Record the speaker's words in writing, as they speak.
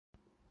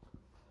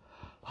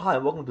Hi,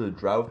 and welcome to the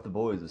Drive with the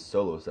Boys, a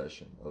solo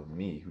session of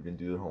me who didn't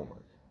do their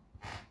homework.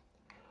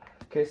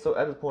 Okay, so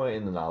at this point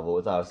in the novel,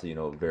 it's obviously,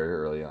 very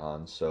early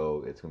on,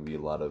 so it's going to be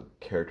a lot of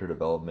character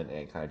development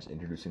and kind of just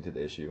introducing to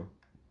the issue.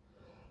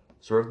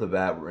 So right off the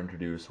bat, we're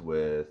introduced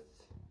with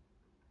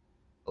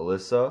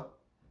Alyssa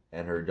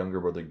and her younger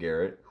brother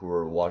Garrett, who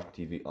are watching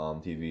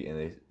TV, and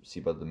they see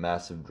about the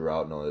massive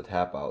drought known as the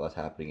tap out that's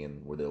happening in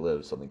where they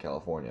live, Southern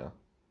California.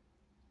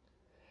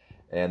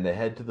 And they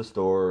head to the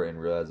store and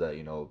realize that,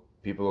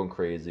 people going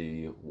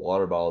crazy,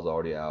 water bottles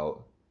already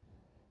out,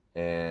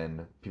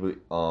 and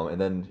and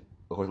then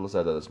of course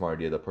Alyssa had the smart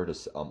idea to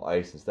purchase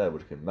ice instead,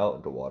 which can melt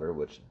into water,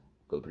 which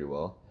goes pretty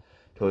well.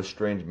 Till a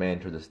strange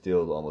man tries to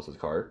steal almost his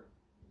cart,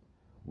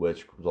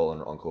 which results in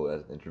her uncle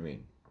as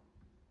intervene.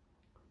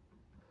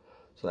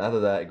 So after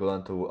that, it goes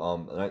on to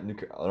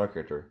another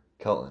character,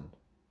 Kelton,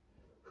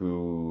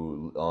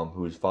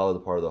 whose father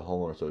is part of the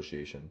homeowner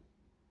association.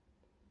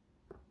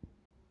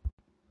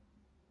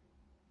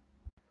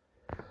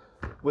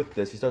 With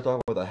this, he starts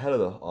talking with the head of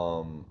the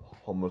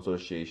homeowner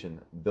association,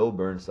 Bill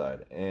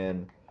Burnside,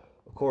 and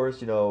of course,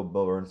 Bill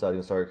Burnside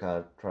gonna start kind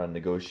of trying to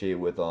negotiate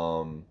with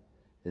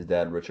his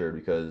dad Richard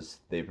because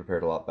they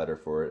prepared a lot better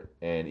for it.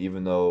 And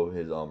even though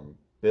his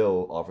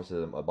Bill offers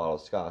him a bottle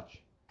of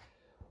scotch,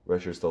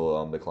 Richard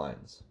still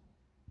declines.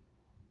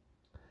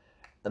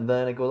 And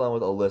then it goes on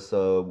with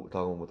Alyssa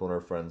talking with one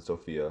of her friends,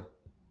 Sophia,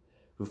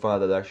 who found out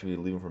that they're actually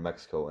leaving for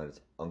Mexico and it's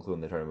unclear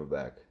when they're trying to move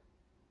back.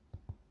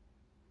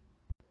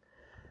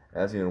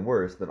 As even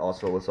worse, then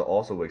also Alyssa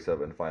also wakes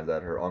up and finds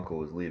out her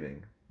uncle is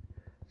leaving,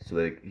 so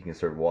that he can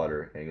serve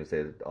water and he can stay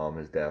at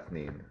his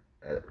Daphne,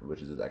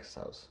 which is his ex's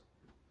house.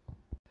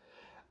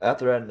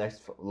 After that,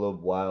 next little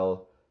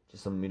while,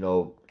 just some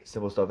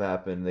simple stuff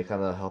happen. They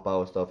kind of help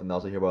out with stuff, and they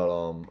also hear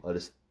about a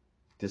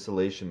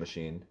distillation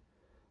machine.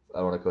 I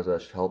don't know because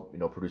that should help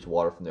produce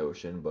water from the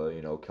ocean, but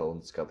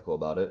Kelton's skeptical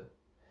about it.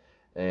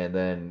 And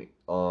then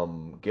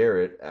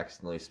Garrett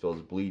accidentally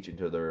spills bleach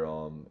into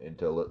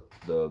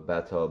the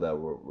bathtub that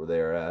where they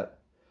are at,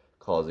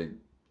 causing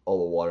all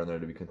the water in there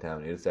to be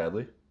contaminated.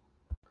 Sadly.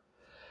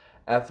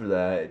 After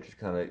that, it just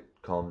kind of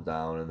calms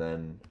down, and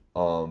then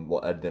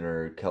at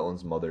dinner,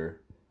 Kelton's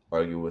mother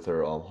argued with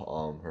her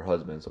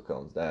husband, so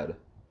Kelton's dad,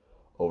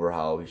 over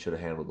how he should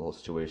have handled the whole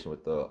situation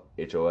with the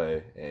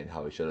HOA and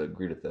how he should have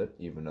agreed with it,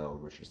 even though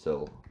Richard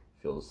still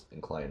feels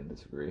inclined to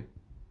disagree.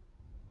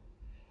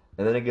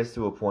 And then it gets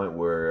to a point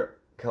where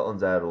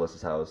Kelton's at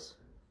Alyssa's house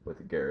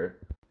with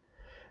Garrett,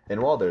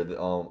 and while there,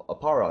 a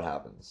power out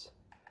happens.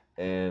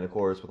 And of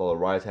course, with all the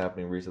riots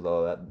happening recently,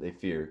 all that they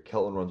fear,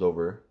 Kelton runs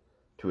over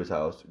to his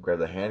house,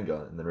 grabs a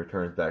handgun, and then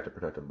returns back to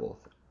protect them both.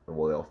 And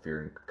while they all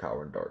fear and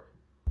cower in the dark.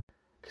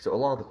 Okay, so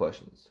along with the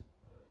questions.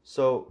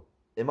 So,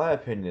 in my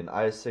opinion,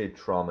 I say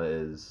trauma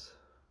is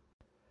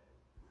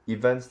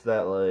events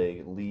that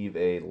leave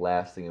a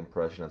lasting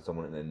impression on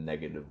someone in a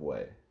negative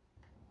way.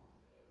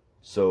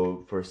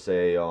 So, for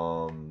say,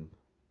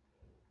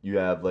 you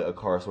have a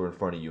car sort in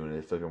front of you and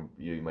it's like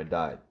you might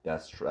die.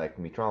 That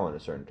can be trauma in a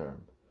certain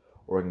term.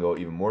 Or it can go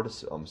even more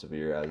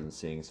severe, as in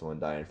seeing someone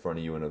die in front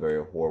of you in a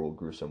very horrible,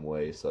 gruesome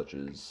way, such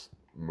as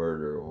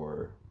murder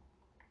or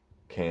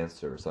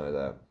cancer or something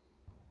like that.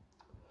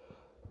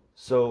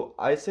 So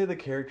I say the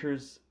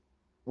characters,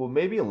 well,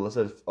 maybe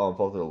Alyssa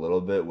felt it a little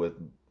bit with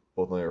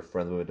both of her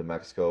friends moving to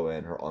Mexico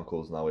and her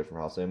uncle's not away from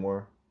her house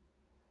anymore.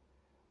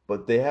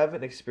 But they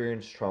haven't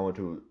experienced trauma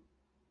to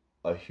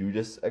a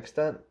hugest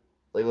extent.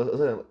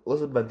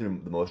 Alyssa's been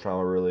through the most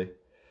trauma, really.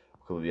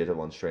 Because we had that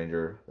one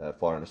stranger that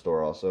fought in the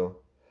store also.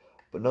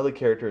 But none of the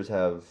characters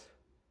have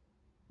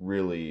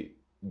really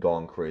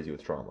gone crazy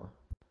with trauma.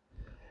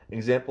 An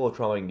example of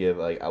trauma I can give,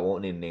 I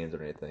won't name names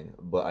or anything,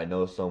 but I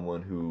know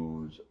someone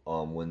who's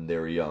when they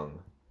were young,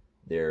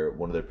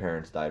 one of their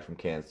parents died from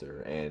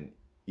cancer, and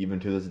even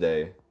to this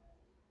day,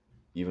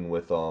 even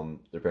with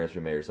their parents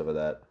remarried or stuff like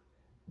that,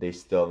 they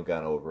still haven't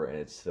gotten over it, and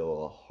it's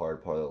still a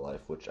hard part of their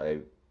life, which I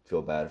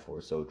feel bad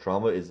for. So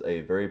trauma is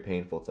a very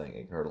painful thing.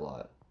 It can hurt a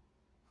lot.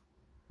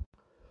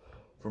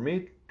 For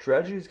me,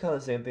 tragedy is kind of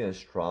the same thing as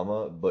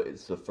trauma, but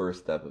it's the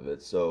first step of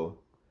it. So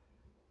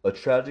a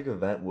tragic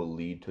event will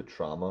lead to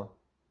trauma,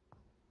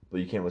 but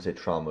you can't really say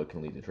trauma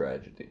can lead to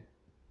tragedy.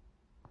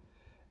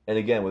 And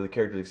again, with the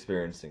characters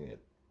experiencing it,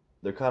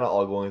 they're kind of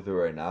all going through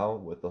it right now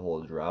with the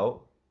whole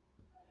drought,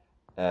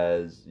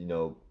 as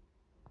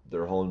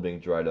their home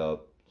being dried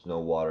up, there's no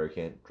water,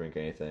 can't drink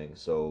anything,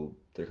 so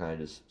they're kind of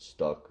just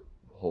stuck,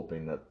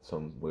 hoping that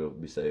some will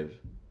be saved.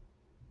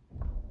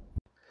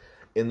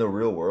 In the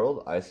real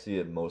world, I see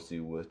it mostly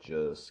with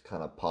just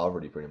kind of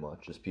poverty, pretty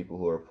much, just people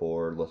who are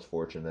poor, less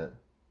fortunate,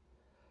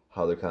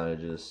 how they're kind of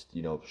just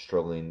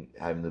struggling,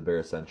 having the bare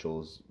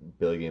essentials,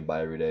 barely getting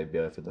by every day,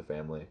 barely fit the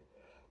family.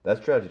 That's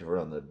tragedy for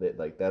them.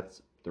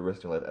 That's the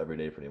risk in life every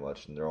day, pretty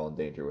much, and they're all in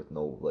danger with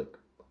no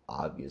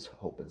obvious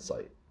hope in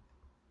sight.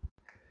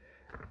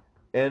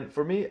 And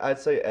for me, I'd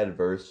say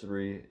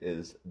adversity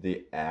is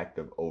the act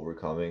of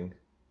overcoming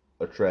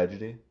a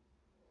tragedy.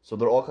 So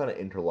they're all kind of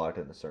interlocked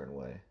in a certain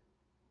way.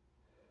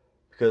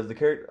 Because the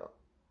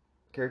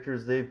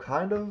characters, they've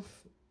kind of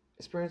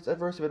experienced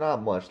adversity, but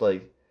not much.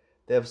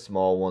 they have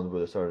small ones where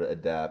they're starting to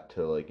adapt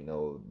to like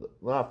well,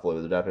 not fully,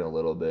 but they're adapting a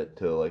little bit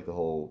to like the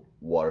whole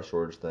water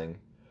shortage thing.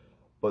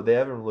 But they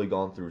haven't really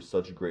gone through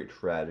such great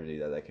tragedy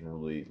that can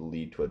really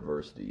lead to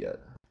adversity yet.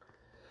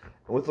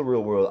 And with the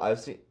real world, I've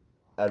seen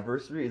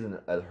adversity isn't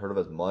as heard of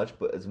as much,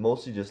 but it's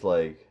mostly just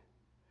like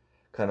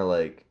kind of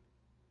like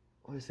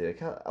what do you say?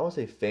 I want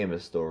to say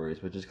famous stories,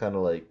 but just kind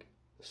of like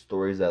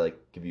stories that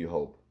like give you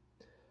hope.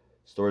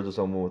 Stories of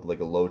someone with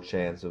like a low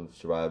chance of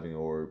surviving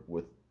or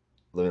with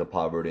living in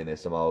poverty, and they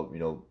somehow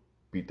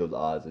beat those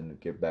odds and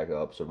get back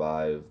up,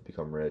 survive,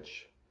 become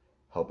rich,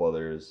 help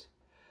others.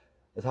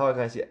 That's how I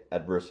kind of see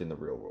adversity in the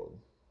real world.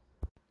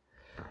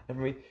 And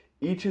for me,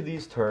 each of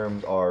these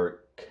terms are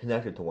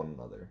connected to one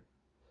another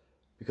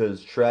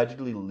because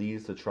tragedy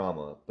leads to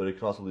trauma, but it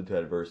can also lead to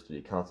adversity.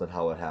 It counts on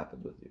how it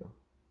happens with you,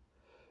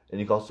 and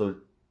you can also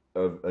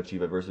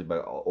achieve adversity by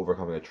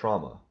overcoming a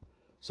trauma.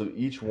 So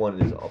each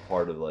one is a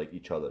part of like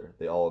each other.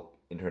 They all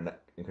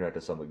interconnect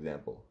to some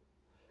example.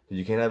 Because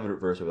you can't have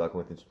adversity without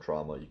going through some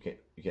trauma. You can't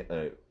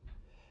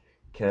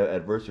have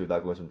adversity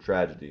without going through some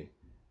tragedy,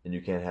 and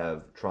you can't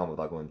have trauma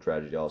without going through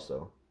tragedy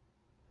also.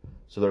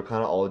 So they're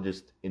kind of all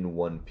just in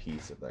one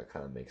piece, if that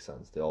kind of makes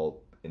sense. They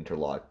all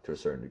interlock to a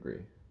certain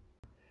degree.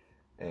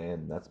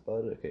 And that's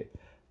about it. Okay.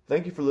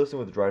 Thank you for listening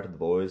with Drive to the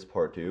Boys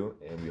Part 2,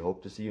 and we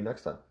hope to see you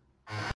next time.